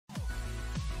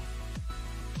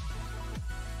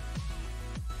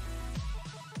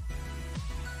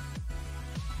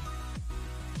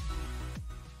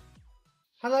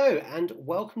Hello and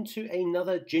welcome to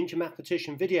another Ginger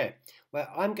Mathematician video where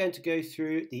I'm going to go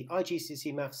through the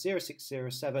iGCSE Maths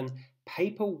 0607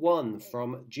 Paper 1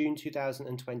 from June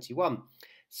 2021.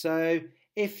 So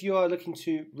if you are looking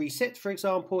to resit, for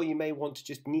example, you may want to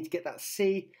just need to get that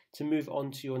C to move on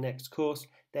to your next course,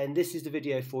 then this is the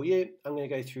video for you. I'm going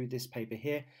to go through this paper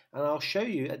here and I'll show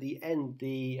you at the end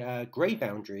the grade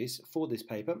boundaries for this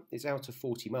paper. It's out of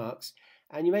 40 marks.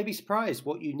 And you may be surprised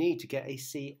what you need to get a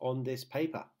C on this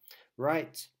paper.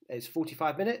 Right, it's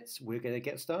 45 minutes, we're going to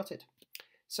get started.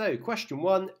 So question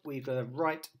 1, we're going to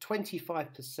write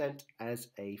 25% as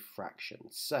a fraction.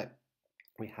 So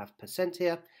we have percent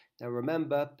here. Now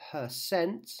remember,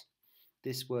 percent,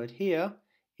 this word here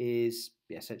is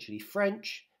essentially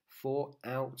French for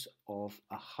out of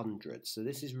 100. So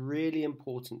this is really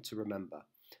important to remember.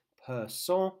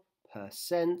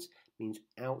 Percent means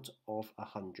out of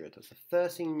 100. That's the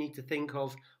first thing you need to think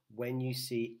of when you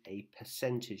see a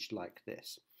percentage like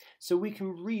this. So we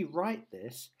can rewrite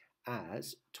this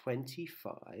as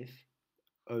 25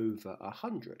 over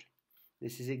 100.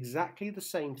 This is exactly the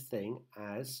same thing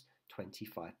as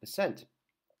 25%.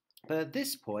 But at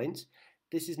this point,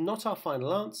 this is not our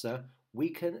final answer. We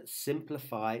can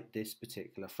simplify this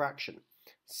particular fraction.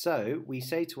 So we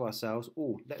say to ourselves,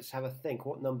 oh, let's have a think.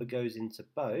 What number goes into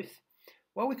both?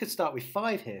 Well, we could start with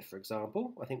 5 here, for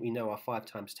example. I think we know our 5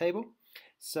 times table.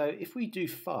 So if we do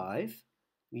 5,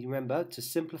 we remember to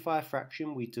simplify a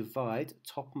fraction, we divide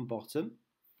top and bottom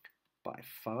by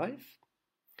 5.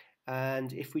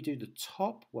 And if we do the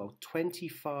top, well,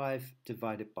 25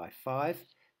 divided by 5.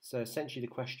 So essentially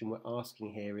the question we're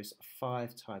asking here is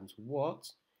 5 times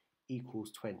what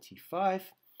equals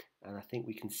 25. And I think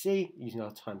we can see, using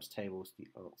our times tables, the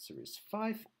answer is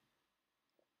 5.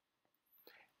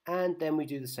 And then we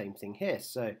do the same thing here.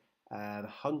 So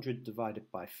 100 divided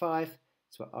by 5.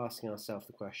 So we're asking ourselves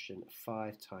the question,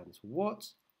 5 times what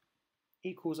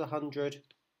equals 100?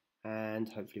 And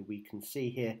hopefully we can see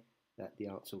here that the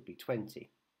answer will be 20.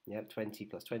 Yep, 20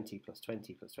 plus 20 plus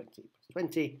 20 plus 20 plus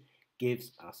 20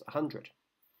 gives us 100.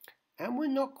 And we're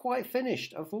not quite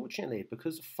finished, unfortunately,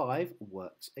 because 5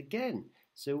 works again.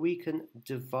 So we can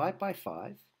divide by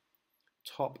 5,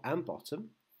 top and bottom,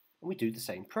 and we do the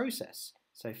same process.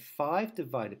 So 5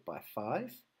 divided by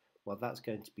 5, well, that's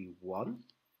going to be 1.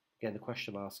 Again, the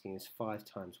question I'm asking is 5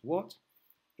 times what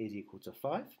is equal to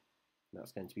 5? And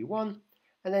that's going to be 1.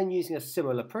 And then using a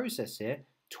similar process here,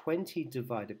 20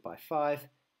 divided by 5,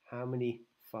 how many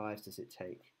 5s does it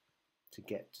take to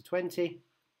get to 20?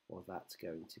 Well, that's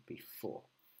going to be 4.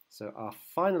 So our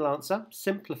final answer,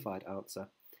 simplified answer,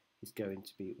 is going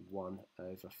to be 1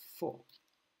 over 4.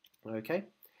 Okay,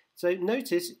 so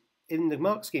notice in the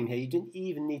mark scheme here, you didn't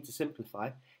even need to simplify.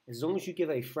 As long as you give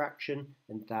a fraction,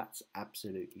 then that's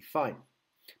absolutely fine.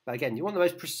 But again, you want the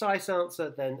most precise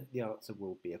answer, then the answer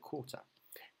will be a quarter.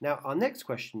 Now, our next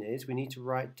question is, we need to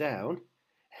write down,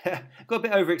 got a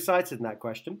bit overexcited in that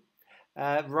question,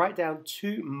 write down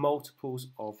 2 multiples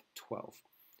of 12.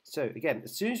 So again,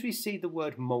 as soon as we see the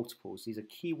word multiples, these are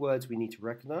key words we need to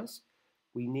recognize,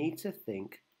 we need to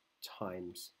think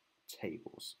times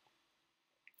tables.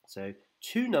 So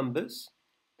 2 numbers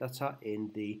that are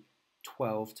in the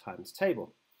 12 times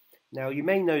table. Now you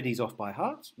may know these off by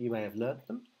heart, you may have learnt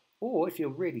them, or if you're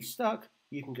really stuck,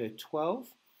 you can go 12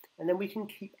 and then we can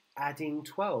keep adding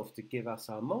 12 to give us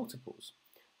our multiples.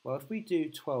 Well, if we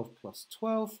do 12 plus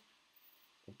 12,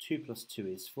 2 plus 2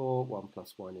 is 4, 1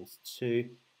 plus 1 is 2,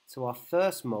 so our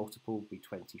first multiple will be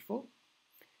 24.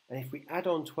 And if we add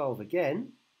on 12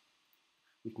 again,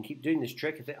 we can keep doing this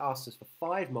trick. If it asks us for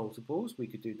 5 multiples, we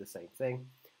could do the same thing.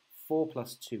 4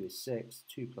 plus 2 is 6,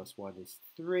 2 plus 1 is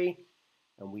 3,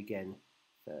 and we get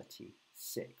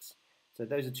 36. So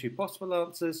those are 2 possible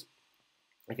answers.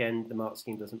 Again, the mark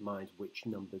scheme doesn't mind which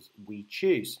numbers we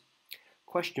choose.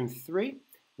 Question 3,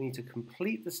 we need to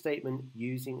complete the statement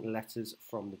using letters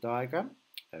from the diagram.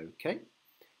 Okay,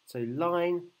 so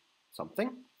line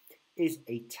something is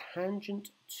a tangent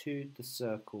to the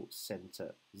circle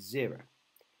center 0.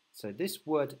 So this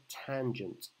word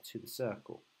tangent to the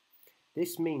circle,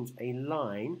 this means a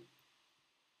line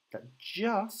that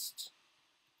just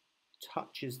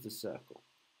touches the circle.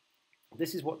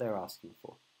 This is what they're asking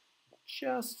for.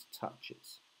 Just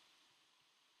touches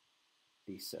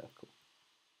the circle.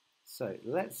 So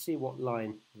let's see what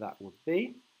line that would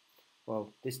be.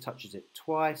 Well, this touches it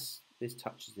twice, this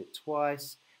touches it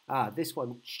twice. This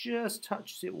one just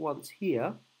touches it once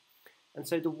here. And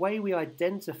so the way we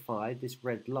identify this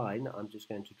red line, I'm just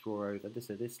going to draw over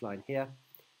this line here,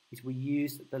 is we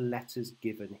use the letters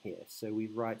given here. So we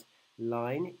write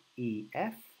line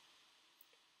EF,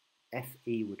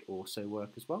 FE would also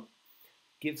work as well.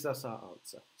 gives us our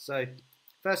answer. So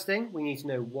first thing, we need to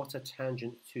know what a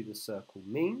tangent to the circle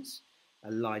means,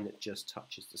 a line that just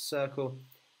touches the circle,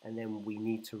 and then we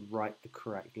need to write the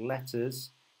correct letters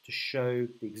to show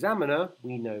the examiner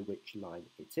we know which line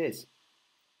it is.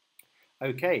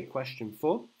 Okay, question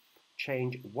 4.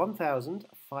 Change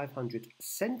 1,500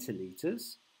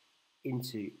 centilitres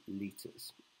into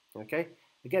litres. Okay,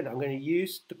 again, I'm going to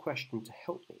use the question to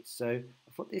help me. So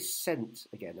I've got this cent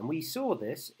again, and we saw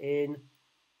this in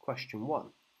question 1.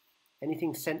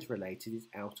 Anything cent related is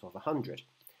out of 100.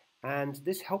 And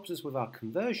this helps us with our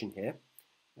conversion here.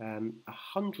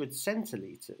 100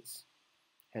 centilitres,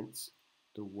 hence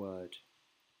the word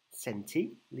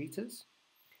centilitres,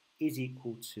 is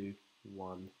equal to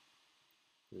 1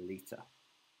 litre.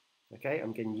 Okay,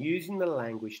 I'm again using the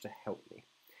language to help me.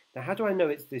 Now, how do I know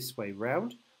it's this way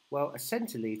round? Well, a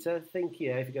centilitre, think,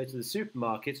 if you go to the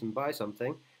supermarket and buy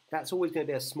something, that's always going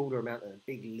to be a smaller amount than a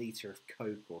big litre of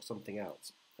Coke or something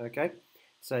else. Okay,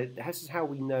 so this is how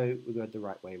we know we're going the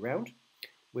right way round.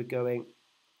 We're going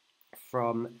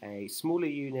from a smaller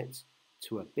unit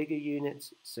to a bigger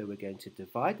unit, so we're going to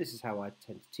divide. This is how I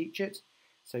tend to teach it.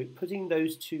 So putting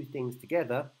those two things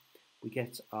together, we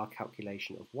get our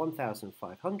calculation of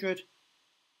 1,500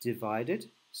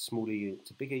 divided, smaller unit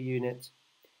to bigger unit,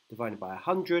 divided by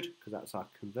 100, because that's our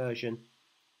conversion.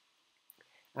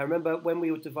 And remember, when we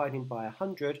were dividing by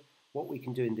 100, what we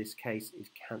can do in this case is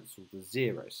cancel the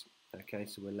zeros. Okay,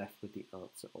 so we're left with the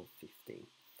answer of 15.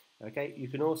 Okay, you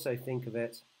can also think of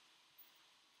it,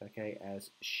 okay,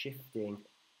 as shifting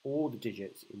all the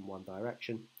digits in one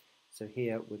direction. So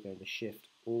here we're going to shift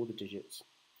all the digits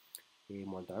in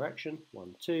one direction,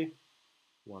 1, 2,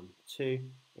 1, 2,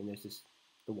 and notice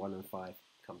the 1 and 5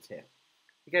 comes here.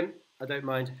 Again, I don't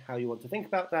mind how you want to think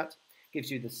about that.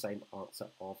 Gives you the same answer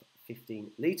of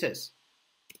 15 litres.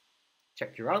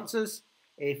 Check your answers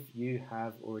if you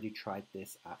have already tried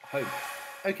this at home.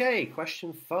 Okay,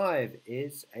 question 5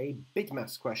 is a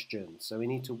BIDMAS question, so we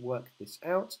need to work this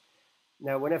out.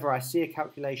 Now, whenever I see a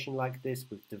calculation like this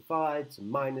with divides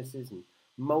and minuses and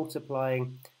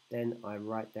multiplying, then I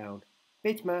write down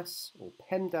BIDMAS or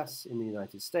PEMDAS in the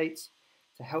United States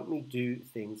to help me do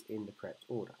things in the correct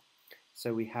order.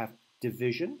 So we have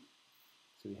division,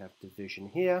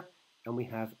 here, and we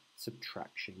have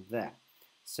subtraction there.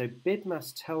 So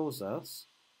BIDMAS tells us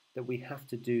that we have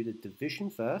to do the division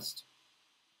first,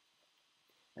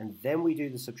 and then we do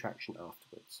the subtraction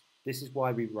afterwards. This is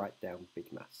why we write down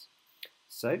BIDMAS.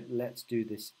 So let's do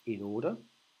this in order.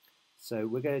 So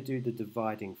we're going to do the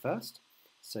dividing first.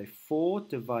 So 4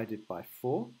 divided by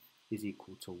 4 is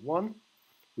equal to 1.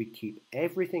 We keep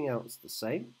everything else the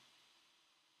same,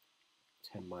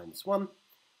 10 minus 1,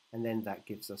 and then that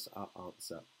gives us our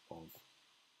answer of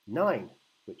 9,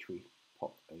 which we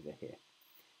pop over here.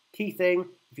 Key thing,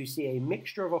 if you see a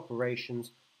mixture of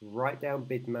operations, write down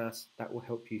BIDMAS. That will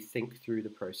help you think through the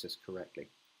process correctly.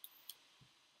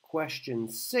 Question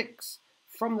 6.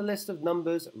 From the list of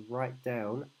numbers, write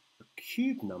down a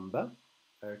cube number,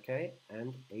 okay,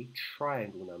 and a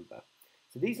triangle number.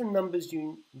 So these are numbers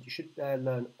you should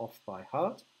learn off by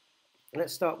heart.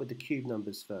 Let's start with the cube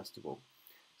numbers first of all.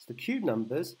 So the cube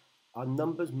numbers are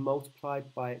numbers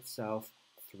multiplied by itself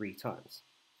 3 times.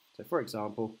 So for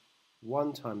example,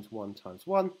 1 times 1 times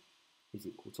 1 is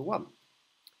equal to 1.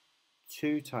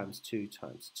 2 times 2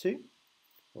 times 2,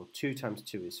 or 2 times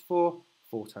 2 is 4,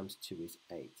 4 times 2 is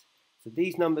 8. So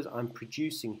these numbers I'm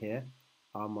producing here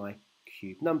are my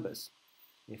cube numbers.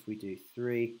 If we do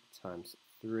 3 times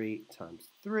 3 times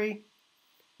 3,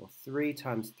 well 3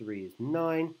 times 3 is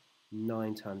 9,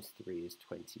 9 times 3 is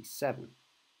 27.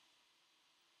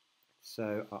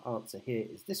 So our answer here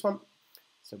is this one.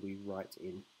 So we write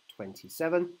in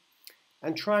 27.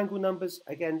 And triangle numbers,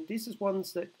 again, these are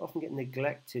ones that often get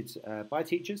neglected by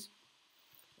teachers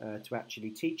to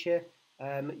actually teach here.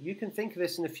 You can think of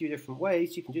this in a few different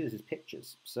ways. You can do this as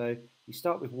pictures. So you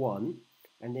start with 1,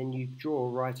 and then you draw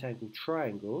right angle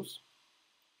triangles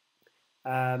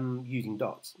using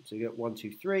dots. So you get 1,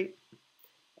 2, 3,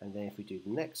 and then if we do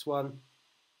the next one,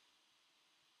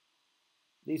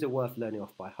 these are worth learning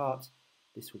off by heart.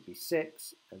 This would be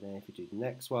 6, and then if we do the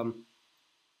next one,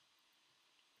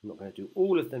 I'm not going to do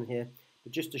all of them here,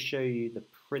 but just to show you the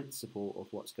principle of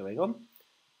what's going on.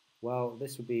 Well,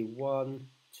 this would be 1,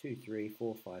 2, 3,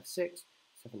 4, 5, 6,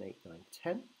 7, 8, 9,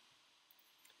 10.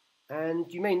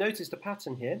 And you may notice the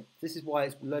pattern here. This is why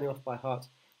it's learning off by heart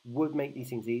would make these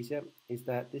things easier, is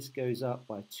that this goes up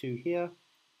by 2 here,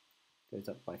 goes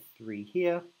up by 3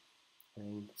 here,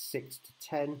 and 6 to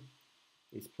 10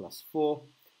 is plus 4.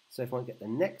 So if I want to get the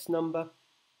next number,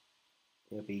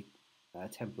 it'll be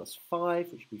 10 plus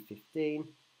 5, which would be 15.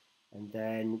 and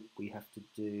then we have to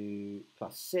do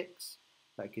plus 6.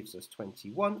 That gives us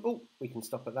 21. Oh, we can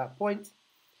stop at that point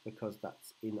because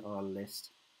that's in our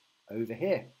list over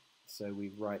here. So we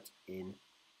write in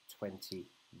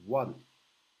 21.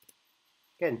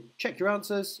 Again, check your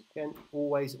answers. Again,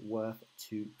 always worth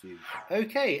to do.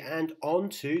 Okay, and on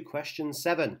to question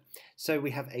 7. So we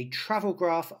have a travel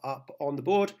graph up on the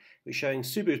board. We're showing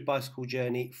Subaru's bicycle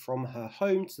journey from her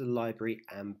home to the library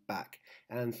and back.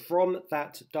 And from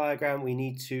that diagram, we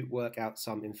need to work out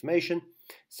some information.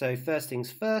 So first things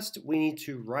first, we need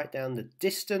to write down the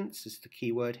distance, is the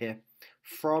key word here,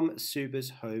 from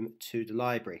Subaru's home to the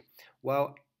library.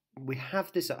 Well, we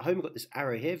have this at home. We've got this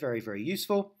arrow here, very, very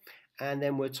useful. And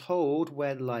then we're told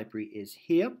where the library is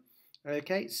here.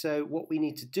 Okay, so what we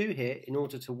need to do here in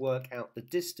order to work out the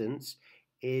distance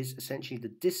is essentially the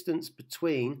distance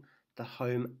between the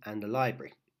home and the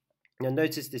library. Now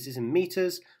notice this is in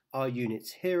meters. Our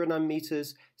units here are in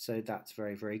meters, so that's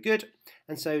very, very good.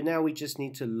 And so now we just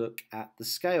need to look at the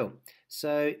scale.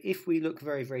 So if we look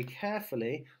very, very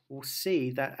carefully, we'll see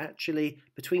that actually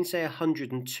between, say,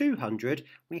 100 and 200,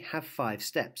 we have 5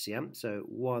 steps, yeah? So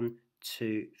 1,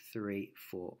 2, 3,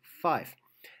 4, 5.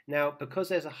 Now, because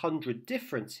there's 100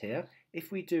 difference here,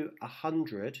 if we do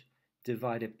 100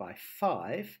 divided by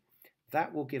 5,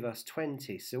 that will give us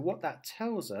 20. So what that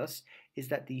tells us is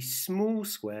that these small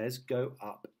squares go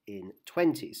up in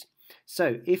 20s.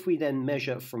 So if we then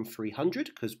measure from 300,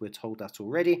 because we're told that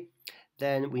already,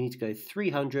 then we need to go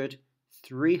 300,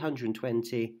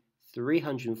 320,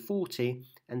 340,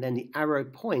 and then the arrow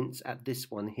points at this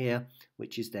one here,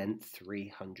 which is then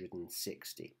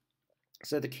 360.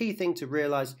 So the key thing to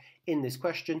realize in this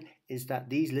question is that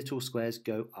these little squares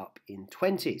go up in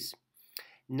 20s.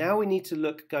 Now we need to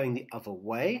look going the other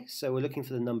way. So we're looking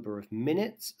for the number of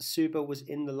minutes Suba was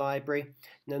in the library.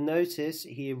 Now notice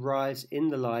he arrives in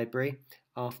the library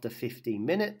after 15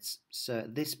 minutes. So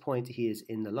at this point he is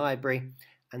in the library.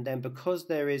 And then because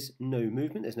there is no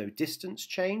movement, there's no distance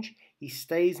change, he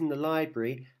stays in the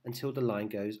library until the line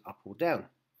goes up or down.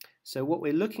 So what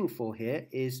we're looking for here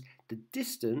is the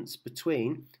distance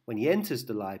between when he enters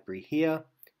the library here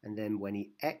and then when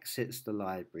he exits the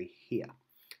library here.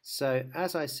 So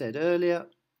as I said earlier,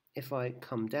 if I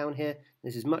come down here,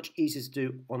 this is much easier to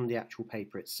do on the actual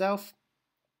paper itself.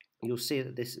 You'll see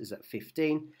that this is at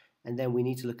 15, and then we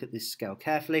need to look at this scale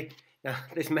carefully. Now,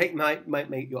 this might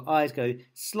make your eyes go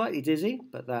slightly dizzy,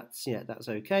 but that's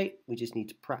okay. We just need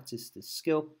to practice this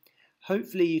skill.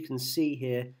 Hopefully you can see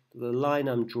here that the line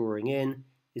I'm drawing in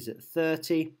is at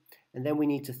 30, and then we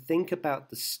need to think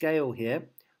about the scale here.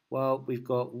 Well, we've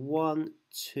got 1,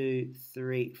 2,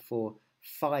 3, 4,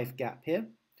 5 gap here.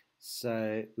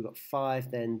 So we've got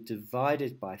 5 then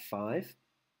divided by 5.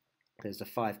 There's a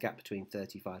 5 gap between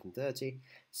 35 and 30.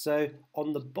 So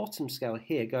on the bottom scale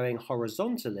here, going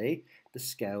horizontally, the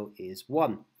scale is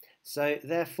 1. So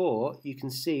therefore, you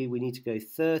can see we need to go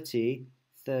 30,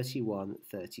 31,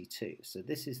 32. So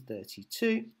this is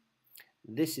 32.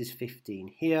 This is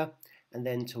 15 here. And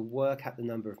then to work out the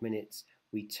number of minutes,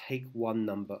 we take one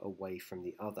number away from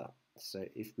the other. So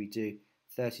if we do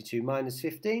 32 minus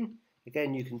 15,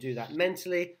 again, you can do that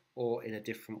mentally or in a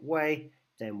different way.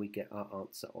 Then we get our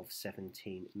answer of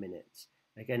 17 minutes.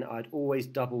 Again, I'd always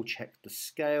double check the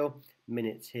scale.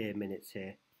 Minutes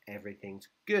here, everything's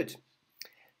good.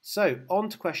 So on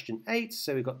to question 8.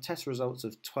 So we've got test results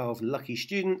of 12 lucky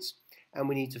students, and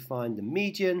we need to find the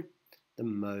median, the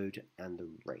mode, and the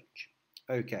range.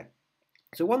 Okay,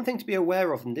 so one thing to be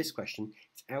aware of in this question,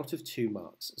 it's out of 2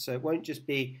 marks. So it won't just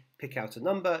be pick out a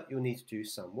number, you'll need to do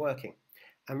some working.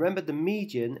 And remember, the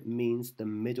median means the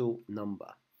middle number.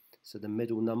 So the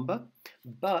middle number,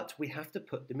 but we have to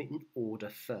put them in order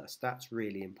first. That's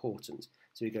really important.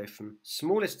 So we go from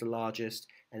smallest to largest,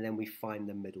 and then we find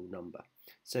the middle number.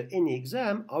 So in the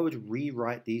exam, I would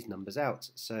rewrite these numbers out.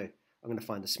 So I'm going to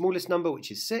find the smallest number, which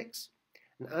is 6.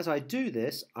 And as I do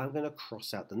this, I'm going to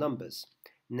cross out the numbers.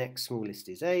 Next smallest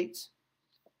is 8.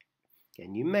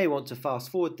 Again, you may want to fast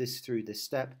forward this through this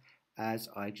step as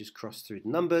I just cross through the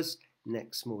numbers.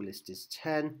 Next smallest is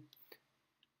 10.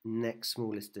 Next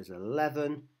smallest is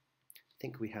 11. I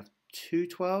think we have 2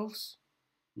 12s.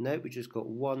 No, we just got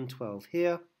 1 12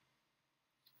 here.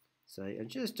 So I'm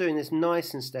just doing this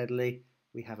nice and steadily.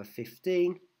 We have a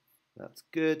 15. That's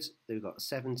good. Then we've got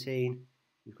 17.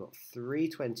 We've got 3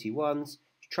 21s.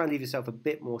 Try and leave yourself a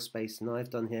bit more space than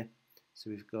I've done here. So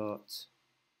we've got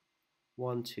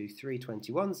 1, 2, 3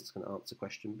 21s. That's going to answer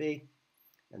question B.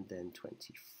 And then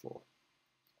 24.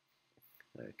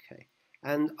 Okay.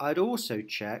 And I'd also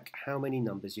check how many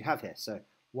numbers you have here. So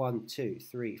 1, 2,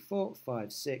 3, 4,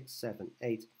 5, 6, 7,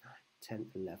 8, 9, 10,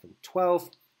 11, 12.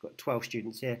 got 12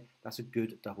 students here. That's a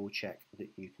good double check that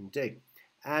you can do.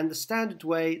 And the standard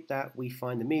way that we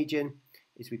find the median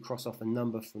is we cross off a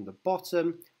number from the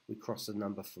bottom, we cross a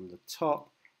number from the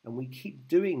top, and we keep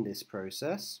doing this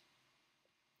process,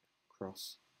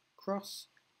 cross, cross,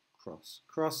 cross,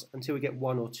 cross, until we get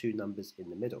one or two numbers in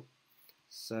the middle.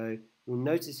 So you'll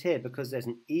notice here, because there's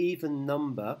an even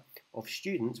number of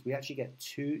students, we actually get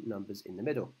two numbers in the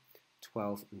middle,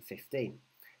 12 and 15.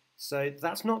 So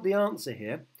that's not the answer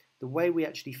here. The way we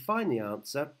actually find the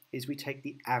answer is we take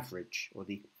the average, or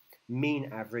the mean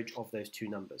average of those two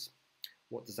numbers.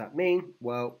 What does that mean?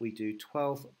 Well, we do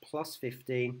 12 plus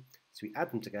 15, so we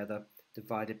add them together,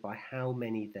 divided by how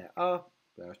many there are.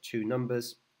 There are two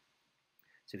numbers.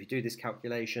 So if you do this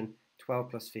calculation, 12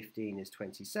 plus 15 is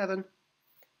 27,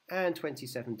 and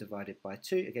 27 divided by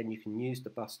 2, again you can use the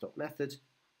bus stop method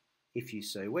if you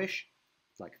so wish,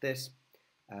 like this,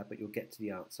 but you'll get to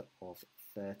the answer of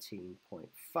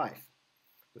 13.5,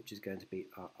 which is going to be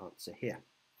our answer here.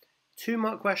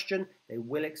 2-mark question, they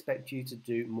will expect you to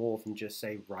do more than just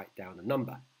say write down a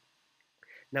number.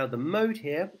 Now the mode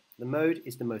here, the mode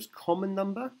is the most common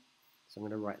number, so I'm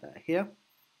going to write that here.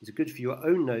 It's good for your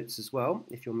own notes as well,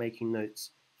 if you're making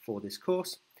notes for this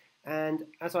course. And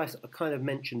as I kind of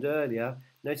mentioned earlier,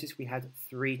 notice we had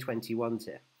 3 21s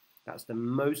here. That's the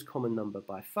most common number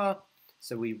by far,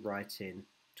 so we write in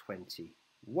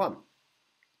 21.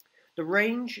 The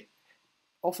range,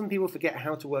 often people forget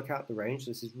how to work out the range,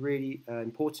 so this is really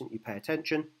important you pay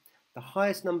attention. The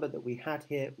highest number that we had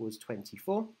here was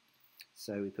 24,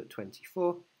 so we put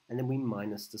 24, and then we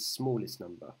minus the smallest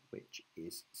number, which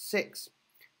is 6.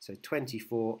 So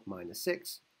 24 minus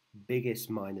 6, biggest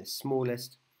minus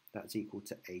smallest, that's equal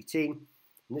to 18.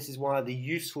 And this is one of the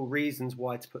useful reasons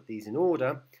why to put these in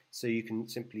order, so you can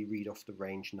simply read off the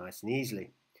range nice and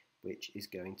easily, which is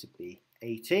going to be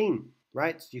 18.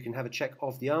 Right, so you can have a check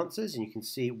of the answers and you can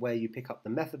see where you pick up the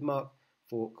method mark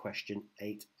for question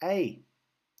 8a.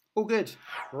 All good.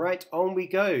 Right, on we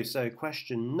go. So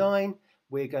question 9,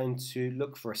 we're going to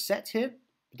look for a set here.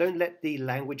 Don't let the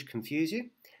language confuse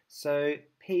you. So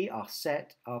P, our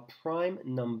set, are prime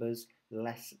numbers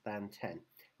less than 10. And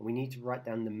we need to write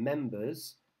down the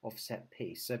members of set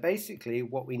P. So basically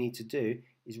what we need to do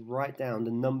is write down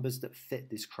the numbers that fit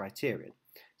this criterion.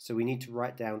 So we need to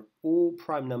write down all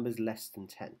prime numbers less than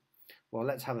 10. Well,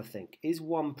 let's have a think. Is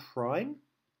 1 prime?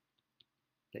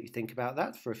 Let you think about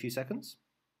that for a few seconds.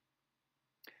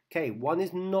 Okay, 1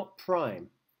 is not prime.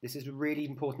 This is a really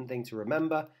important thing to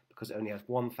remember because it only has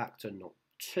one factor, not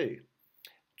 2.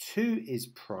 2 is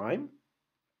prime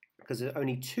because there are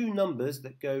only two numbers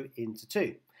that go into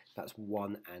 2. That's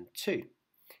 1 and 2.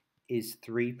 Is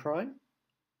 3 prime?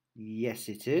 Yes,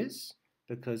 it is,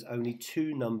 because only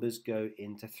two numbers go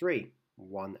into 3,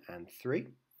 1 and 3.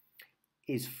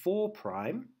 Is 4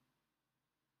 prime?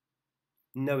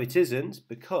 No, it isn't,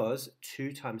 because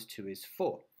 2 times 2 is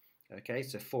 4. Okay,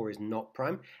 so 4 is not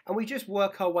prime, and we just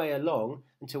work our way along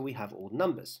until we have all the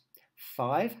numbers.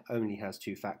 5 only has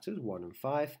two factors, 1 and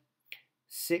 5.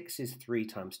 6 is 3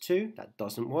 times 2, that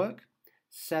doesn't work.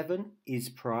 7 is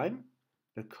prime,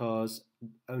 because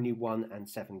only 1 and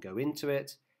 7 go into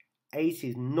it. 8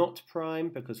 is not prime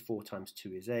because 4 times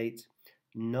 2 is 8.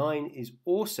 9 is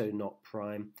also not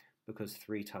prime because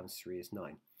 3 times 3 is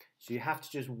 9. So you have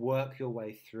to just work your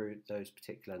way through those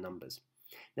particular numbers.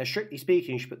 Now, strictly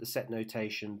speaking, you should put the set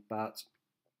notation, but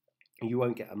you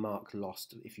won't get a mark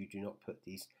lost if you do not put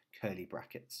these curly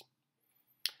brackets.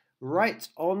 Right,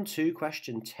 on to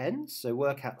question 10. So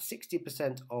work out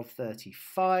 60% of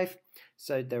 35.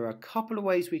 So there are a couple of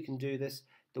ways we can do this.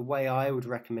 The way I would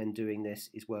recommend doing this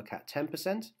is work out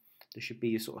 10%. There should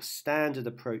be a sort of standard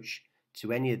approach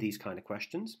to any of these kind of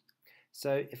questions.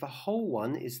 So if a whole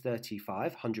one is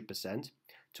 35, 100%,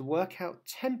 to work out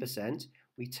 10%,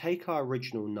 we take our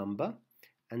original number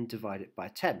and divide it by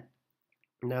 10.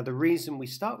 Now the reason we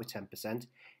start with 10%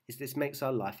 is this makes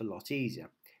our life a lot easier.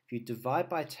 If you divide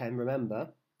by 10, remember,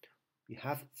 you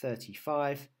have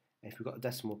 35, and if we've got a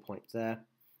decimal point there,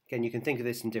 again, you can think of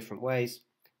this in different ways,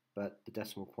 but the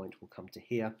decimal point will come to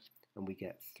here, and we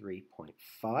get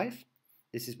 3.5.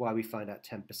 This is why we find out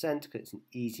 10%, because it's an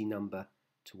easy number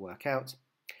to work out.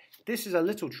 This is a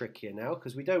little trickier now,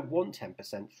 because we don't want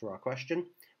 10% for our question.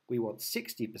 We want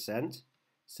 60%.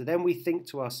 So then we think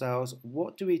to ourselves,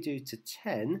 what do we do to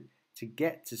 10 to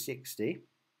get to 60?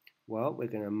 Well, we're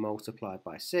going to multiply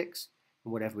by 6,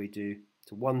 and whatever we do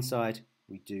to one side,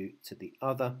 we do to the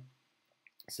other.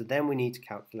 So then we need to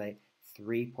calculate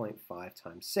 3.5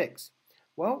 times 6.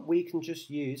 Well, we can just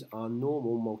use our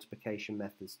normal multiplication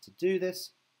methods to do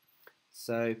this.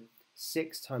 So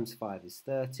 6 times 5 is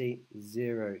 30,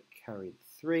 0 carried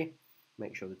 3.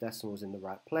 make sure the decimal is in the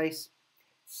right place.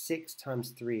 6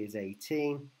 times 3 is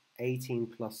 18. 18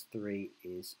 plus 3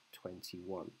 is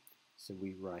 21. So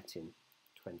we write in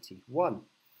 21.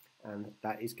 And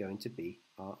that is going to be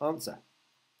our answer,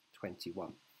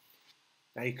 21.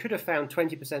 Now you could have found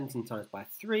 20% and times by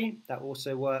 3. That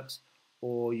also works.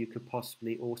 Or you could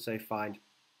possibly also find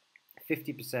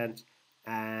 50%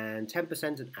 and 10%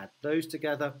 and add those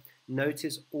together.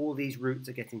 Notice all these roots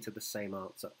are getting to the same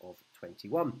answer of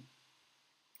 21.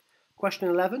 Question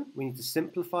 11, we need to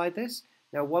simplify this.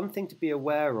 Now one thing to be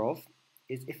aware of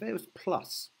is if it was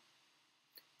plus,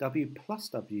 w plus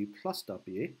w plus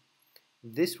w,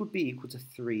 this would be equal to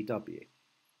 3w.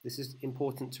 This is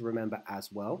important to remember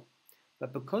as well.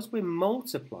 But because we're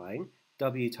multiplying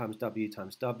w times w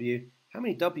times w, how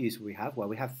many w's will we have? Well,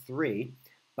 we have 3,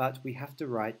 but we have to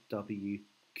write w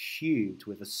cubed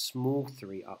with a small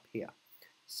 3 up here.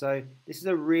 So this is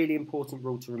a really important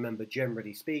rule to remember,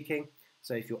 generally speaking.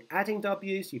 So if you're adding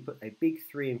w's, you put a big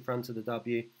 3 in front of the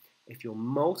w. If you're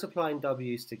multiplying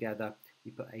w's together,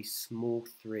 you put a small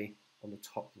 3 on the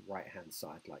top right-hand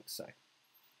side, like so.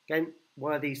 Again,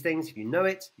 one of these things, if you know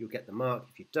it, you'll get the mark.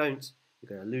 If you don't,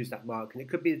 you're going to lose that mark, and it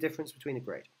could be the difference between a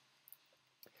grade.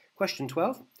 Question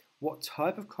 12, what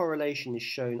type of correlation is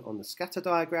shown on the scatter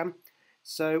diagram?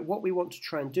 So what we want to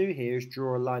try and do here is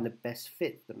draw a line of best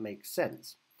fit that makes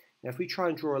sense. Now if we try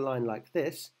and draw a line like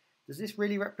this, does this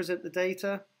really represent the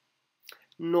data?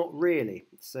 Not really,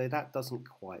 so that doesn't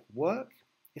quite work.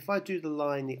 If I do the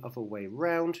line the other way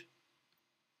round,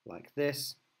 like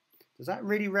this, does that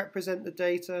really represent the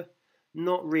data?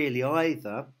 Not really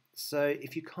either. So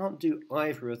if you can't do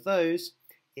either of those,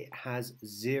 it has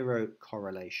 0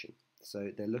 correlation.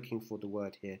 So they're looking for the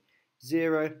word here,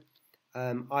 0.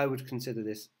 I would consider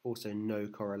this also no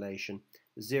correlation.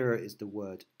 0 is the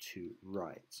word to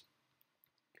write.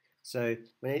 So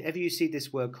whenever you see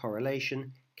this word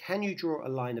correlation, can you draw a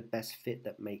line of best fit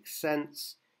that makes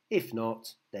sense? If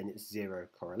not, then it's 0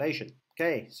 correlation.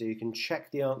 Okay, so you can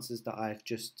check the answers that I've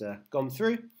just gone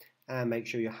through and make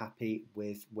sure you're happy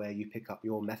with where you pick up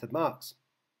your method marks.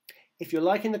 If you're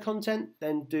liking the content,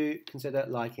 then do consider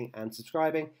liking and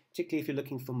subscribing, particularly if you're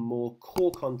looking for more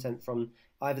core content from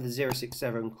either the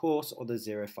 067 course or the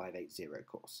 0580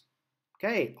 course.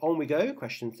 Okay, on we go,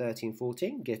 question 13,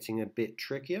 14, getting a bit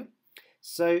trickier.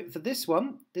 So for this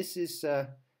one, this is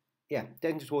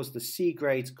down towards the C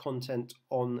grade content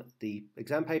on the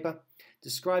exam paper.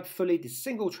 Describe fully the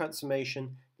single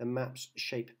transformation that maps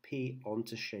shape P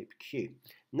onto shape Q.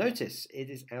 Notice it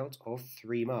is out of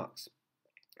 3 marks.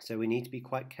 So we need to be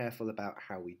quite careful about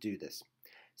how we do this.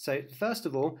 So first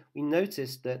of all, we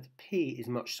notice that P is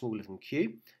much smaller than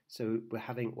Q. So we're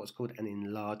having what's called an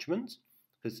enlargement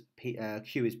because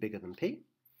Q is bigger than P.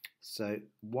 So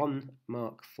 1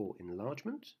 mark for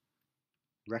enlargement,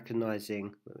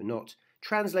 recognizing that we're not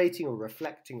translating or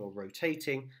reflecting or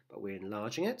rotating, but we're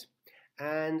enlarging it.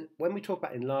 And when we talk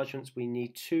about enlargements, we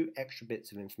need 2 extra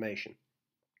bits of information.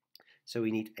 So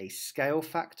we need a scale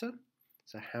factor.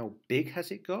 So how big has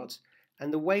it got?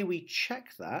 And the way we check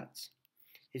that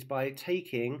is by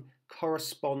taking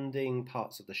corresponding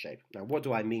parts of the shape. Now what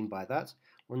do I mean by that?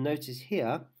 Well, notice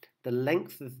here the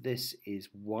length of this is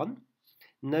 1.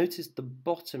 Notice the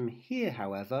bottom here,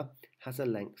 however, has a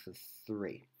length of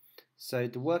 3. So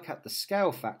to work out the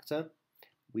scale factor,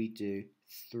 we do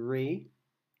 3,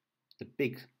 the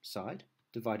big side,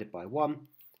 divided by 1,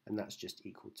 and that's just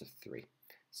equal to 3.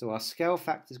 So our scale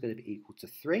factor is going to be equal to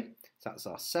 3. So that's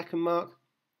our second mark.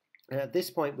 And at this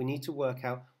point, we need to work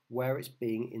out where it's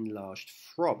being enlarged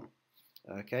from.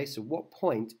 Okay, so what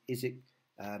point is it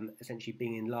essentially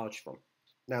being enlarged from?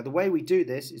 Now, the way we do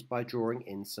this is by drawing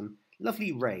in some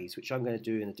lovely rays, which I'm going to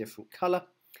do in a different colour.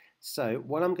 So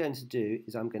what I'm going to do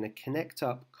is I'm going to connect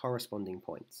up corresponding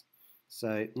points.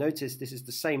 So notice this is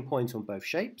the same point on both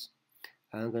shapes.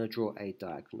 And I'm going to draw a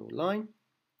diagonal line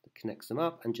that connects them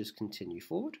up and just continue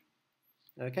forward.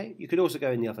 Okay, you could also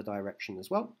go in the other direction as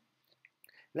well.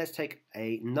 Let's take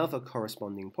another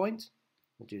corresponding point.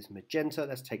 We'll do some magenta.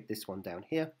 Let's take this one down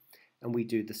here, and we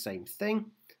do the same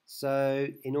thing. So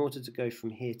in order to go from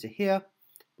here to here,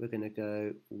 we're going to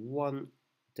go 1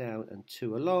 down and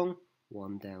 2 along,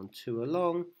 1 down, 2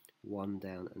 along, 1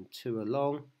 down and 2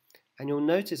 along. And you'll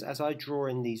notice as I draw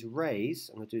in these rays,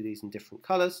 I'm going to do these in different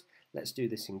colours. Let's do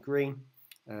this in green.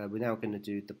 We're now going to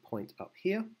do the point up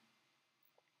here,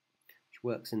 which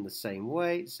works in the same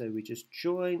way. So we just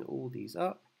join all these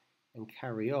up and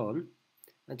carry on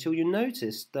until you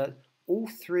notice that all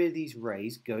 3 of these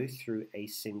rays go through a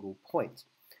single point.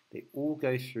 They all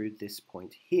go through this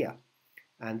point here.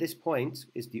 And this point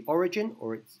is the origin,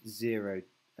 or it's 0,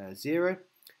 0.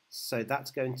 So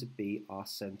that's going to be our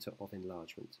centre of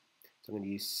enlargement. So I'm going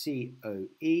to use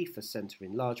COE for centre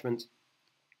of enlargement,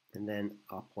 and then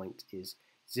our point is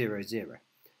 0, 0.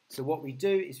 So what we do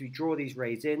is we draw these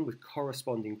rays in with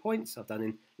corresponding points. I've done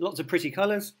in lots of pretty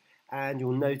colours, and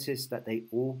you'll notice that they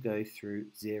all go through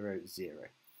 0, 0.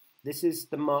 This is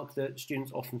the mark that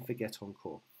students often forget on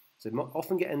core. So they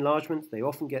often get enlargement, they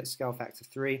often get scale factor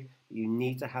 3, but you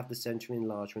need to have the centre of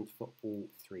enlargement for all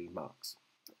 3 marks.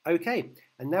 Okay,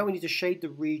 and now we need to shade the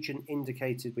region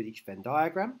indicated with each Venn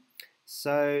diagram.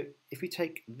 So if we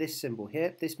take this symbol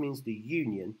here, this means the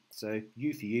union, so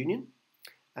U for union.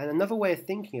 And another way of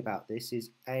thinking about this is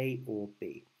A or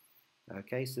B.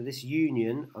 Okay, so this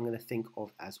union I'm going to think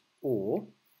of as OR,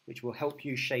 which will help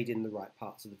you shade in the right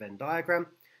parts of the Venn diagram.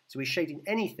 So we're shading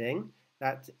anything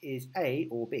that is A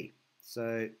or B.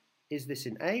 So is this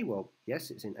in A? Well, yes,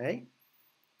 it's in A.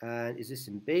 And is this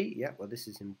in B? Yeah, well, this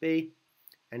is in B.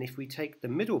 And if we take the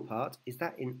middle part, is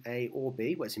that in A or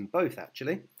B? Well, it's in both,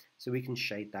 actually. So we can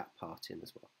shade that part in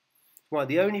as well. It's one of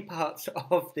the only parts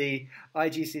of the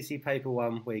iGCSE paper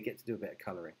 1 where you get to do a bit of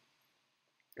colouring.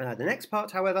 The next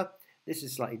part, however, this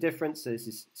is slightly different. So this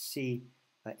is C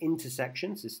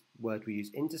intersections, this word we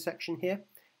use intersection here.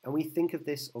 And we think of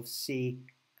this of C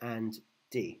and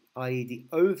D, i.e. the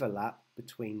overlap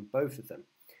between both of them.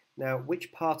 Now,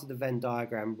 which part of the Venn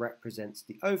diagram represents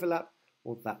the overlap?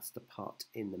 Well, that's the part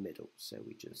in the middle. So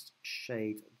we just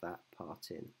shade that part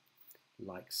in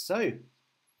like so.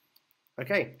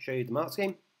 Okay, show you the mark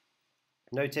scheme.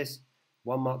 Notice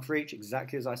 1 mark for each,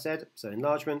 exactly as I said. So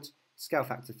enlargement, scale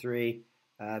factor 3.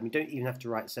 You don't even have to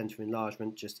write centre of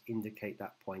enlargement, just indicate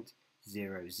that point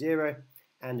 0, 0,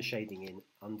 and the shading in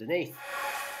underneath.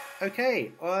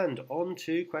 Okay, and on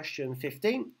to question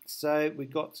 15. So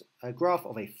we've got a graph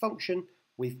of a function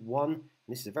with one, and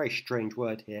this is a very strange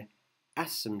word here,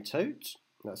 asymptote.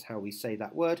 That's how we say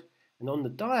that word. And on the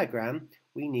diagram,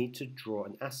 we need to draw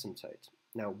an asymptote.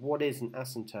 Now, what is an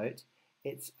asymptote?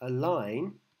 It's a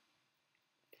line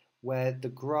where the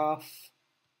graph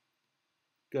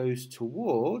goes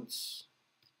towards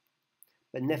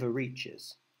but never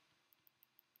reaches.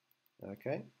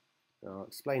 Okay, I'll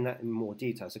explain that in more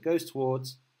detail. So it goes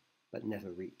towards but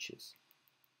never reaches.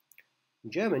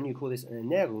 In German, you call this an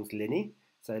Ernährungslinie,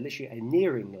 so literally a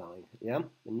nearing line, yeah,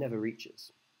 that never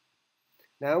reaches.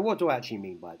 Now, what do I actually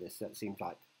mean by this? That seems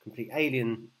like complete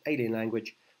alien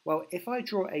language. Well, if I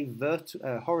draw a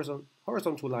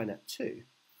horizontal line at 2,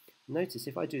 notice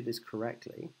if I do this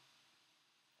correctly,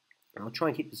 I'll try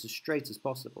and keep this as straight as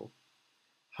possible.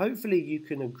 Hopefully you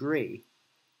can agree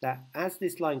that as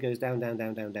this line goes down, down,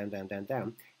 down, down, down, down, down,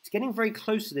 down, it's getting very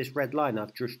close to this red line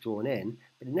I've just drawn in,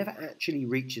 but it never actually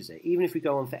reaches it, even if we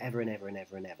go on forever and ever and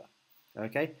ever and ever.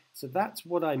 Okay, so that's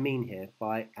what I mean here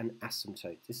by an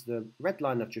asymptote. This is the red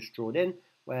line I've just drawn in,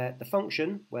 where the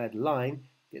function, where the line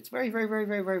gets very, very, very,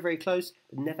 very, very, very close,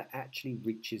 but never actually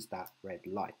reaches that red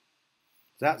line.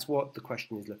 So that's what the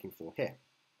question is looking for here.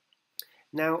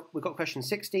 Now, we've got question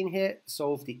 16 here,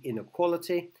 solve the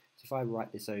inequality. So if I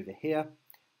write this over here,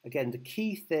 again, the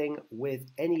key thing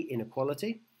with any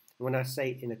inequality, and when I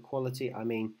say inequality, I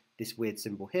mean this weird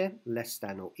symbol here, less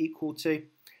than or equal to,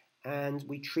 and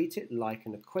we treat it like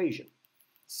an equation.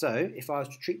 So if I was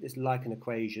to treat this like an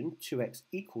equation, 2x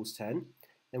equals 10,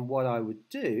 then what I would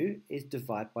do is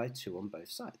divide by 2 on both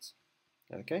sides.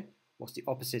 Okay, what's the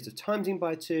opposite of timesing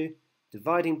by 2?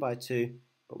 Dividing by 2,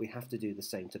 but we have to do the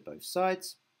same to both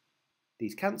sides.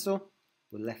 These cancel,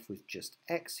 we're left with just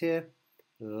x here,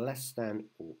 less than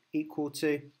or equal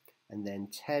to, and then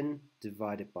 10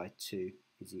 divided by 2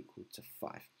 is equal to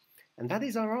 5. And that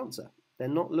is our answer. They're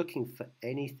not looking for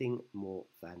anything more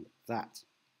than that.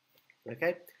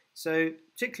 Okay, so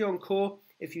particularly on core,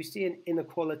 if you see an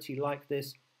inequality like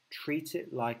this, treat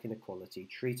it like an equality.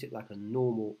 Treat it like a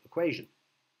normal equation.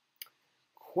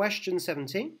 Question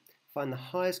 17, find the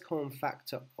highest common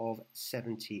factor of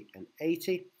 70 and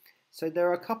 80. So there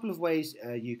are a couple of ways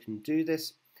you can do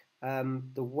this.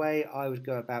 The way I would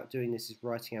go about doing this is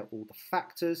writing out all the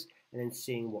factors and then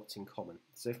seeing what's in common.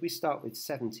 So if we start with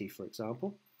 70, for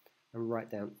example, and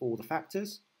write down all the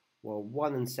factors, well,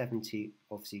 1 and 70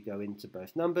 obviously go into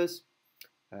both numbers.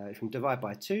 If we divide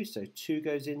by 2, so 2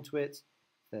 goes into it,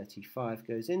 35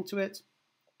 goes into it.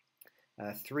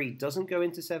 3 doesn't go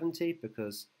into 70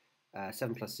 because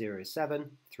 7 plus 0 is 7.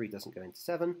 3 doesn't go into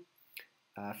 7.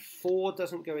 4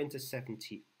 doesn't go into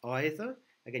 70 either.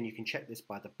 Again, you can check this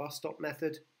by the bus stop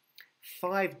method.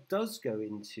 5 does go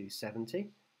into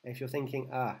 70. And if you're thinking,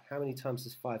 how many times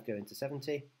does 5 go into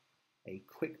 70? A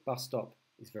quick bus stop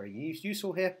is very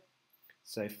useful here.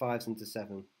 So 5s into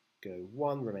 7 go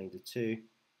 1, remainder 2.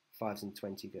 5s into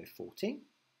 20 go 14.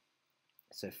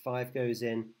 So 5 goes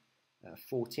in,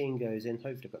 14 goes in.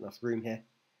 Hopefully I've got enough room here.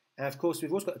 And of course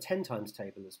we've also got a 10 times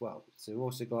table as well. So we've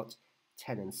also got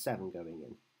 10 and 7 going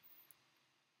in.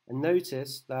 And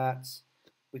notice that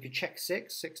we could check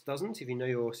 6. 6 doesn't if you know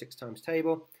your 6 times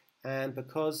table. And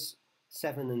because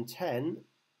 7 and 10,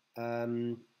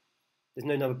 there's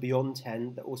no number beyond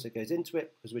 10 that also goes into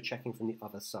it because we're checking from the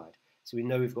other side. So we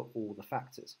know we've got all the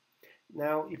factors.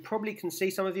 Now, you probably can see,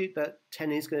 some of you, that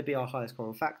 10 is going to be our highest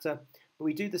common factor, but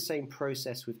we do the same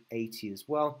process with 80 as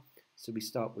well. So we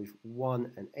start with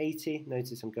 1 and 80.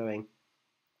 Notice I'm going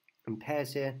in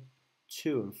pairs here,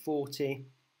 2 and 40.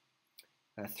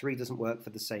 3 doesn't work for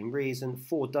the same reason.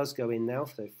 4 does go in now,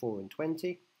 so 4 and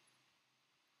 20.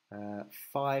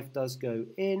 5 does go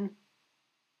in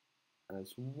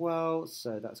as well,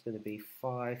 so that's going to be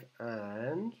 5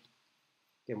 and,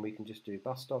 again, we can just do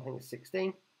bus stop, I think it's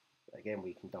 16. Again,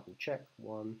 we can double check.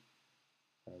 1,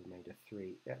 remainder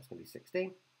 3, yeah, it's going to be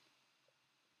 16.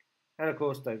 And of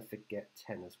course, don't forget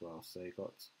 10 as well. So you've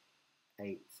got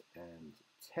 8 and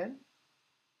 10.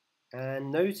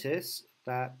 And notice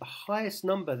that the highest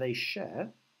number they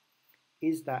share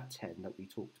is that 10 that we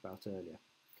talked about earlier.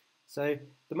 So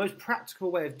the most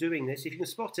practical way of doing this, if you can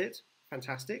spot it,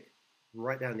 fantastic.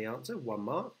 Write down the answer, 1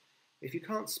 mark. If you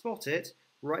can't spot it,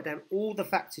 write down all the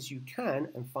factors you can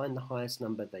and find the highest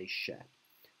number they share,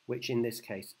 which in this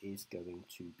case is going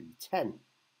to be 10.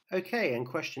 Okay, and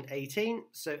question 18.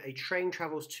 So a train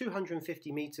travels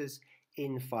 250 meters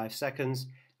in 5 seconds,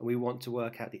 and we want to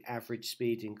work out the average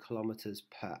speed in kilometers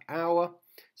per hour.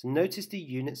 So notice the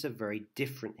units are very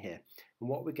different here. And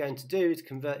what we're going to do is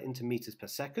convert into meters per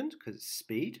second, because it's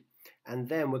speed, and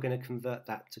then we're going to convert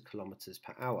that to kilometers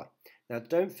per hour. Now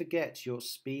don't forget your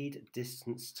speed,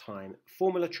 distance, time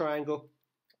formula triangle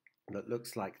that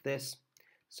looks like this.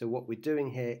 So what we're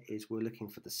doing here is we're looking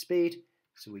for the speed,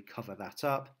 so we cover that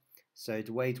up. So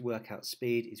the way to work out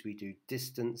speed is we do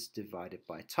distance divided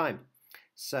by time.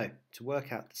 So to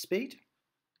work out the speed,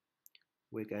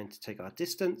 we're going to take our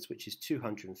distance, which is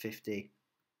 250,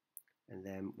 and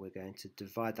then we're going to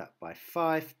divide that by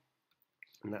 5,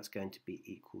 and that's going to be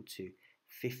equal to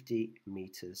 50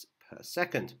 meters per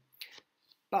second.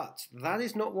 But that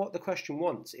is not what the question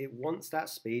wants. It wants that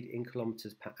speed in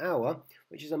kilometers per hour,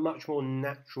 which is a much more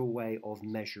natural way of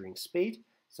measuring speed.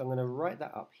 So I'm going to write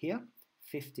that up here,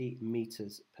 50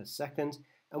 meters per second.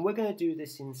 And we're going to do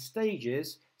this in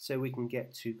stages so we can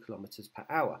get to kilometers per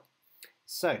hour.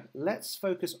 So let's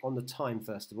focus on the time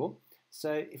first of all.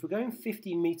 So if we're going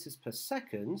 50 meters per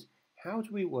second, how do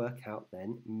we work out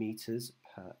then meters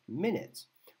per minute?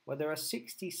 Well, there are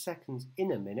 60 seconds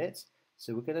in a minute,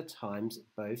 so we're going to times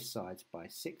both sides by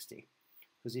 60.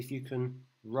 Because if you can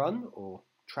run or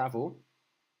travel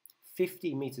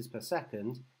 50 meters per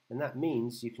second, then that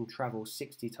means you can travel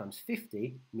 60 times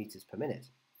 50 meters per minute.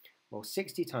 Well,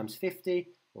 60 times 50,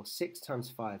 or 6 times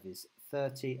 5 is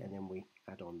 30, and then we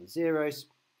add on the zeros. So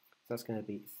that's going to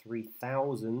be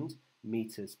 3,000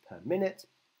 meters per minute.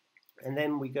 And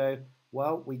then we go,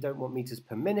 well, we don't want meters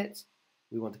per minute.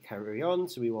 We want to carry on,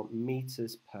 so we want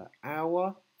meters per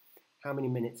hour. How many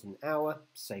minutes in an hour?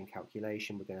 Same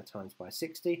calculation, we're going to times by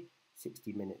 60.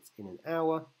 60 minutes in an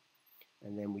hour.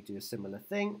 And then we do a similar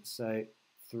thing. So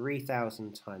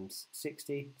 3,000 times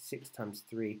 60. 6 times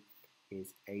 3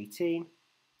 is 18.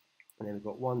 And then we've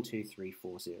got 1, 2, 3,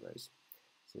 4 zeros.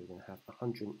 So we're going to have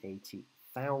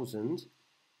 180,000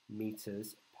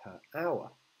 meters per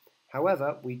hour.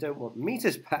 However, we don't want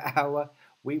meters per hour,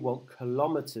 we want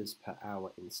kilometers per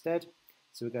hour instead.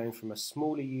 So we're going from a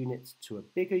smaller unit to a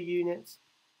bigger unit.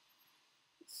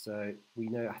 So we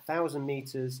know 1,000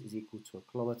 meters is equal to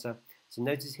a kilometer. So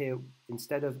notice here,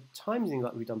 instead of timesing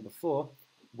like we've done before,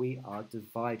 we are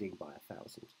dividing by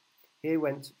 1,000. Here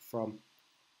went from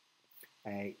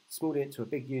a small unit to a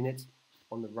big unit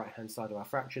on the right hand side of our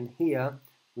fraction. Here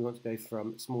we want to go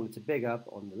from smaller to bigger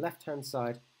on the left hand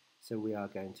side. So we are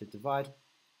going to divide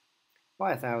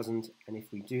by 1,000, and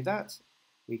if we do that,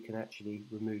 we can actually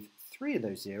remove 3 of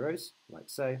those zeros,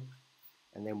 like so,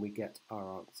 and then we get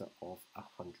our answer of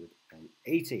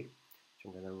 180, which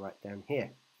I'm going to write down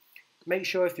here. Make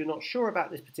sure if you're not sure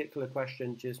about this particular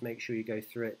question, just make sure you go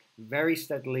through it very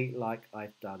steadily like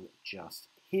I've done just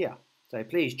here. So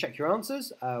please check your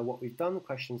answers, what we've done,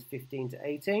 questions 15 to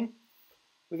 18.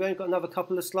 We've only got another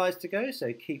couple of slides to go,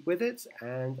 so keep with it,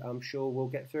 and I'm sure we'll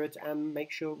get through it and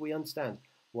make sure we understand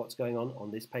what's going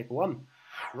on this paper 1.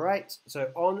 Right,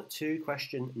 so on to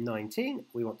question 19.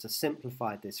 We want to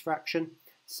simplify this fraction.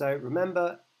 So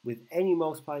remember, with any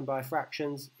multiplying by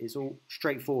fractions, it's all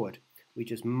straightforward. We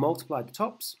just multiply the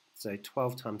tops, so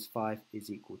 12 times 5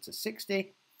 is equal to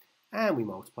 60, and we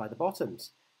multiply the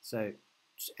bottoms. So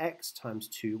x times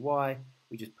 2y,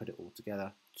 we just put it all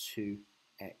together,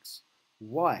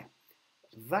 2xy.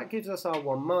 That gives us our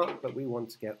 1 mark, but we want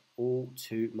to get all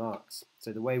 2 marks.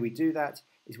 So the way we do that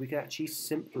is we can actually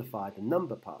simplify the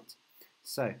number part.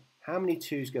 So how many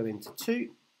 2's go into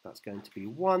 2? That's going to be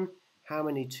 1. How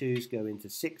many 2's go into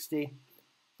 60?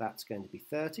 That's going to be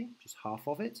 30, just half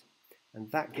of it. And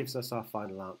that gives us our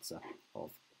final answer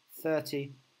of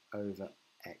 30 over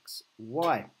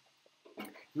xy.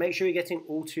 Make sure you're getting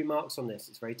all 2 marks on this.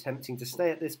 It's very tempting to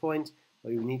stay at this point,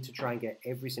 but we need to try and get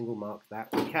every single mark that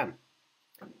we can.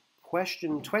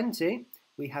 Question 20,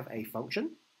 we have a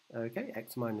function, okay,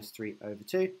 x minus 3 over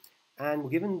 2, and we're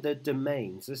given the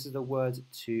domain. So this is the word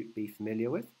to be familiar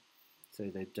with. So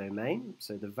the domain,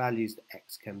 so the values that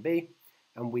x can be,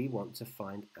 and we want to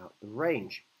find out the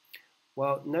range.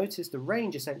 Well, notice the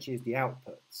range essentially is the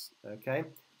outputs, okay?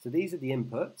 So these are the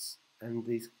inputs, and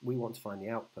these we want to find the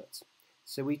outputs.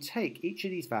 So we take each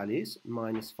of these values,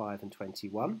 minus 5 and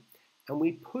 21, and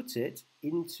we put it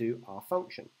into our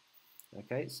function.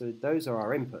 Okay, so those are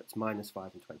our inputs, minus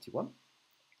 5 and 21,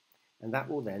 and that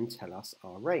will then tell us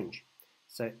our range.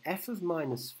 So f of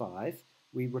minus 5,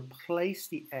 we replace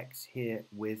the x here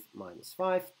with minus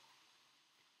 5.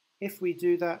 If we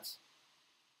do that,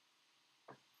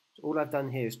 so all I've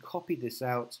done here is copy this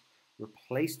out,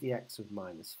 replace the x with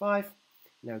minus 5.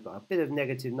 Now we've got a bit of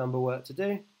negative number work to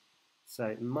do.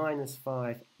 So minus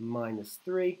 5 minus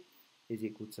 3 is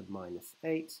equal to minus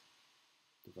 8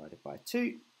 divided by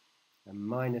 2. And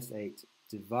minus 8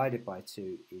 divided by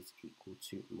 2 is equal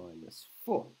to minus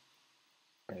 4.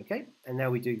 Okay, and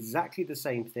now we do exactly the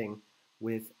same thing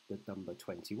with the number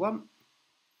 21.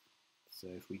 So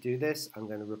if we do this, I'm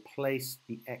going to replace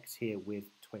the x here with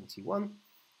 21.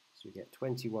 So we get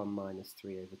 21 minus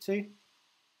 3 over 2.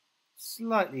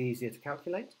 Slightly easier to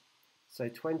calculate. So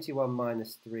 21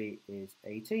 minus 3 is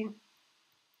 18.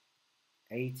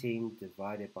 18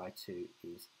 divided by 2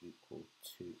 is equal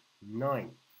to 9.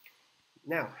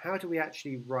 Now, how do we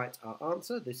actually write our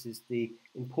answer? This is the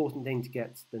important thing to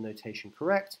get the notation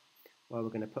correct. Well, we're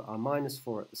going to put our minus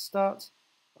 4 at the start,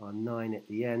 our 9 at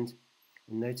the end.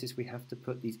 And notice we have to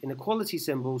put these inequality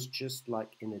symbols just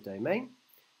like in the domain.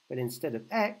 But instead of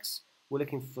x, we're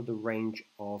looking for the range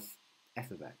of f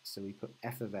of x. So we put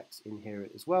f of x in here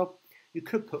as well. You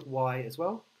could put y as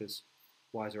well, because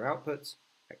y's are outputs,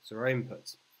 x are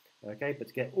inputs. Okay, but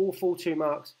to get all full 2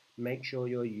 marks, make sure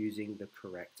you're using the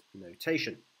correct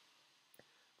notation.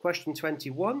 Question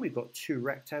 21, we've got 2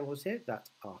 rectangles here that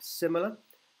are similar.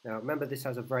 Now remember, this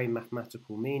has a very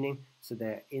mathematical meaning, so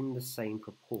they're in the same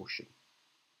proportion.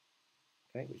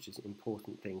 Okay, which is an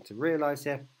important thing to realize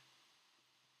here.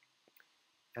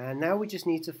 And now we just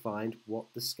need to find what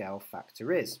the scale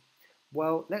factor is.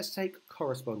 Well, let's take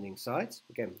corresponding sides.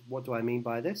 Again, what do I mean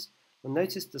by this? Well,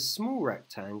 notice the small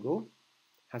rectangle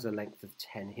has a length of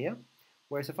 10 here,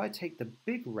 whereas if I take the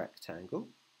big rectangle,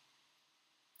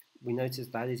 we notice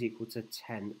that is equal to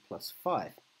 10 plus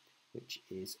 5, which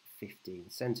is 15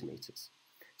 centimeters.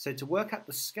 So to work out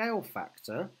the scale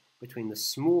factor between the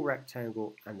small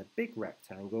rectangle and the big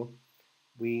rectangle,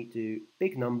 we do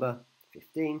big number,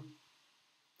 15,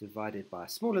 divided by a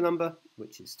smaller number,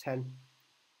 which is 10,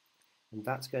 and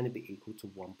that's going to be equal to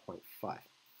 1.5.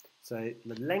 So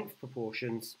the length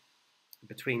proportions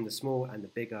between the small and the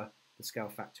bigger, the scale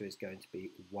factor is going to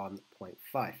be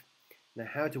 1.5. Now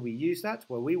how do we use that?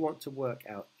 Well, we want to work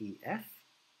out EF,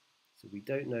 so we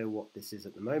don't know what this is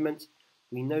at the moment.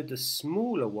 We know the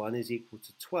smaller one is equal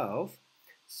to 12,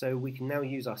 so we can now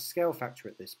use our scale factor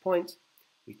at this point.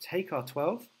 We take our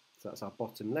 12, so that's our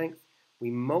bottom length, we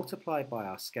multiply by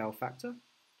our scale factor,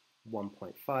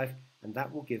 1.5, and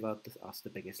that will give us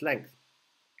the biggest length.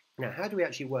 Now, how do we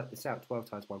actually work this out, 12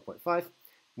 times 1.5?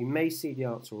 You may see the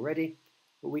answer already,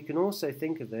 but we can also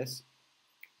think of this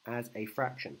as a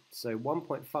fraction. So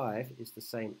 1.5 is the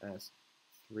same as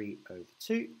 3 over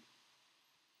 2.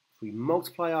 If we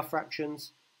multiply our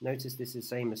fractions, notice this is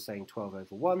the same as saying 12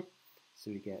 over 1, so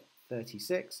we get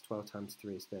 36, 12 times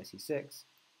 3 is 36,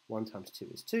 1 times 2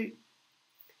 is 2,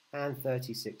 and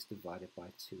 36 divided by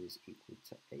 2 is equal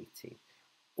to 18.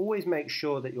 Always make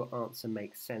sure that your answer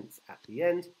makes sense at the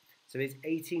end. So is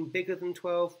 18 bigger than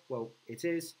 12? Well, it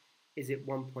is. Is it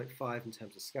 1.5 in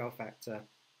terms of scale factor?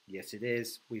 Yes, it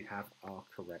is. We have our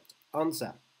correct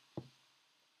answer.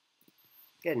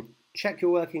 Again, check you're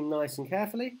working nice and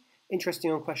carefully.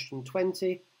 Interesting on question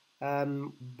 20,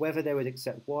 whether they would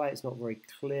accept y, it's not very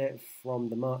clear from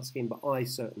the mark scheme, but I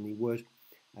certainly would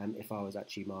if I was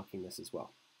actually marking this as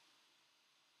well.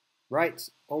 Right,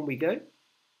 on we go.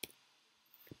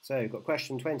 So we've got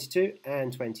question 22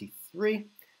 and 23.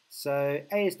 So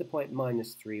A is the point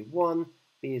minus 3, 1,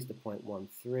 B is the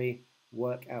 0.13.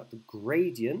 Work out the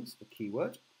gradient, the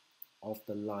keyword, of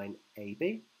the line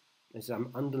AB. As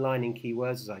I'm underlining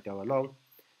keywords as I go along.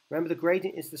 Remember, the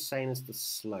gradient is the same as the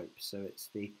slope, so it's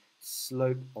the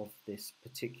slope of this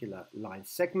particular line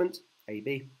segment,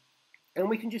 AB, and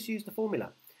we can just use the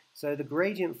formula. So the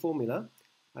gradient formula,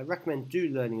 I recommend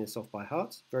learning this off by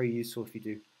heart. Very useful if you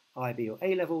do IB or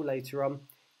A level later on.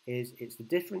 It's the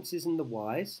differences in the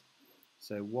y's,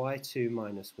 so y2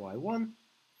 minus y1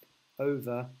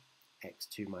 over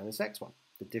x2 minus x1,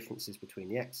 the differences between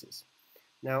the x's.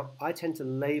 Now, I tend to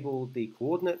label the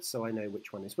coordinates so I know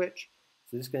which one is which.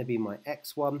 So this is going to be my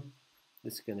x1,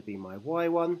 this is going to be my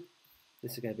y1,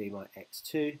 this is going to be my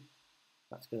x2,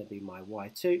 that's going to be my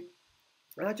y2,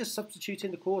 and I just substitute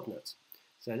in the coordinates.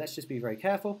 So let's just be very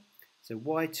careful. So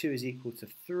y2 is equal to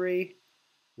 3,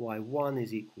 y1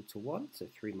 is equal to 1, so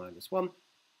 3 minus 1,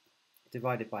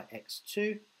 divided by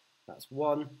x2, that's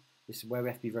 1. This is where we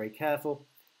have to be very careful.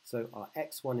 So our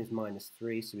x1 is minus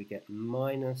 3, so we get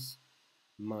minus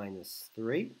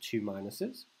 3, 2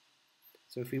 minuses.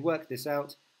 So if we work this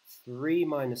out, 3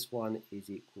 minus 1 is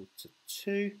equal to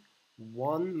 2,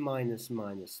 1 minus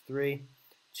 3,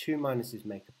 2 minuses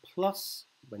make a plus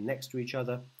when next to each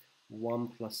other, 1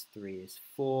 plus 3 is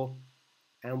 4,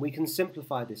 and we can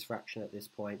simplify this fraction at this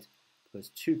point because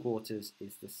 2 quarters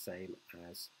is the same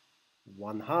as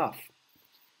 1/2.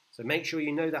 So make sure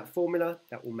you know that formula,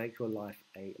 that will make your life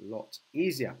a lot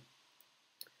easier.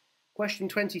 Question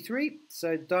 23,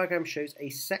 so the diagram shows a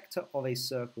sector of a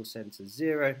circle centre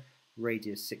 0,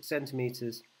 radius 6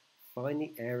 centimetres. Find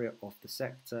the area of the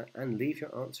sector and leave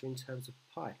your answer in terms of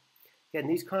pi. Again,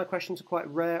 these kind of questions are quite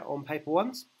rare on paper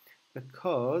ones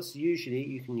because usually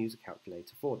you can use a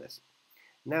calculator for this.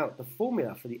 Now, the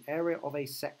formula for the area of a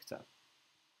sector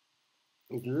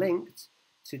is linked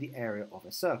to the area of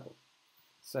a circle.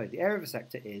 So the area of a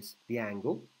sector is the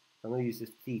angle. I'm going to use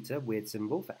this theta, weird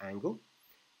symbol for angle,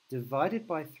 divided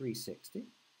by 360,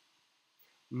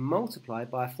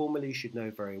 multiplied by a formula you should know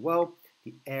very well,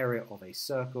 the area of a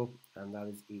circle, and that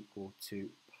is equal to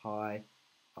pi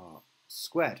r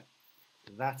squared.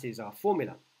 That is our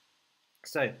formula.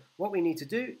 So what we need to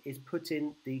do is put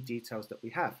in the details that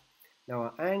we have. Now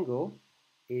our angle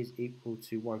is equal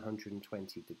to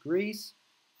 120 degrees.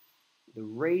 The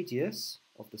radius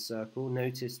of the circle,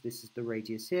 notice this is the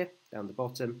radius here, down the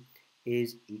bottom,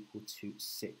 is equal to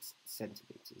 6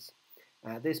 centimetres.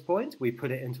 At this point, we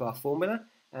put it into our formula,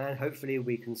 and hopefully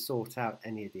we can sort out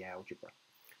any of the algebra.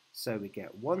 So we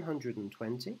get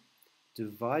 120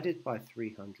 divided by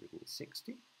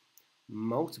 360,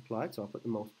 multiplied, so I'll put the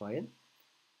multiply in,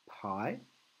 pi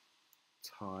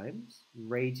times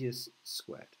radius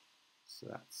squared. So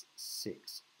that's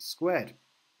 6 squared.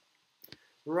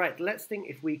 Right, let's think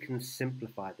if we can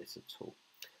simplify this at all.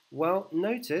 Well,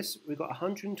 notice we've got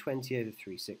 120 over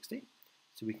 360,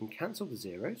 so we can cancel the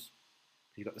zeros.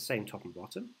 You've got the same top and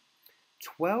bottom.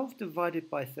 12 divided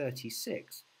by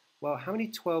 36. Well, how many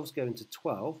 12s go into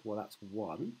 12? Well, that's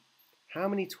 1. How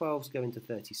many 12s go into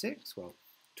 36? Well,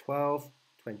 12,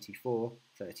 24,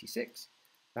 36.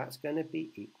 That's going to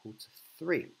be equal to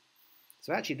 3.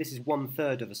 So actually, this is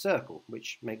 1/3 of a circle,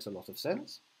 which makes a lot of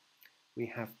sense. We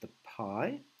have the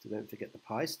pi, so don't forget the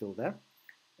pi is still there.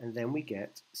 And then we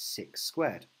get 6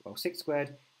 squared. Well, 6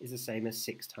 squared is the same as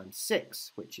 6 times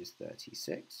 6, which is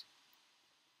 36.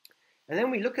 And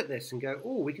then we look at this and go,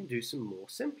 oh, we can do some more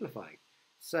simplifying.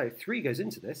 So 3 goes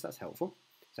into this, that's helpful.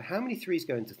 So how many 3's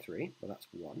go into 3? Well, that's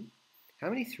 1. How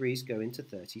many 3's go into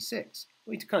 36?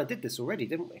 We kind of did this already,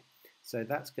 didn't we? So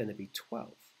that's going to be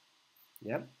 12.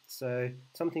 Yeah, so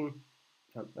something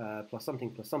plus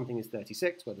something is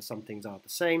 36, where the somethings are the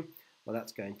same. Well,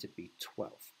 that's going to be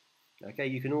 12. Okay,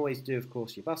 you can always do, of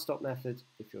course, your bus stop method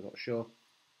if you're not sure.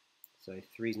 So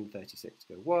 3's into 36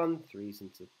 go 1, 3's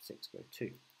into 6 go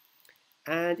 2.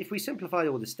 And if we simplify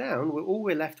all this down, all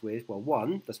we're left with, well,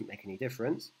 1 doesn't make any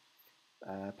difference,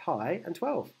 pi and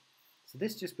 12. So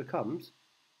this just becomes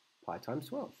pi times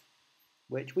 12,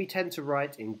 which we tend to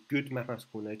write in good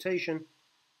mathematical notation,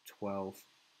 12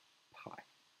 pi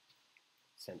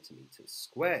centimetres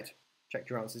squared. Check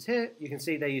your answers here. You can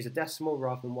see they use a decimal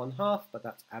rather than 1/2, but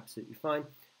that's absolutely fine.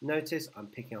 Notice I'm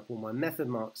picking up all my method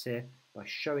marks here by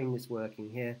showing this working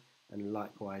here, and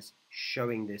likewise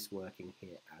showing this working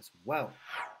here as well.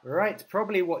 Right,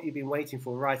 probably what you've been waiting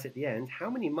for right at the end. How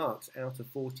many marks out of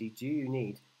 40 do you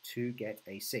need to get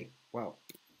a C? Well,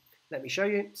 let me show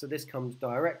you. So this comes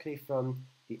directly from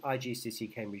the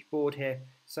iGCSE Cambridge board here.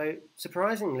 So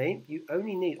surprisingly, you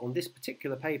only need, on this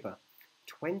particular paper,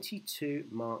 22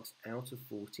 marks out of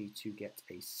 40 to get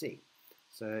a C.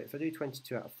 So if I do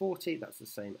 22 out of 40, that's the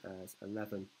same as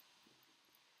 11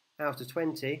 out of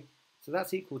 20, so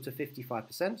that's equal to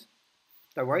 55%.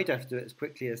 Don't worry, don't have to do it as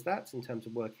quickly as that in terms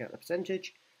of working out the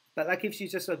percentage, but that gives you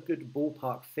just a good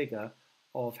ballpark figure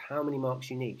of how many marks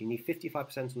you need. You need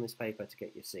 55% on this paper to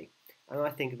get your C, and I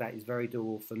think that is very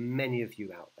doable for many of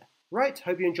you out there. Right,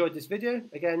 hope you enjoyed this video.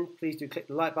 Again, please do click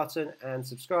the like button and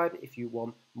subscribe if you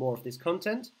want more of this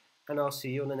content, and I'll see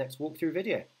you on the next walkthrough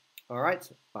video.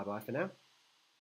 Alright, bye bye for now.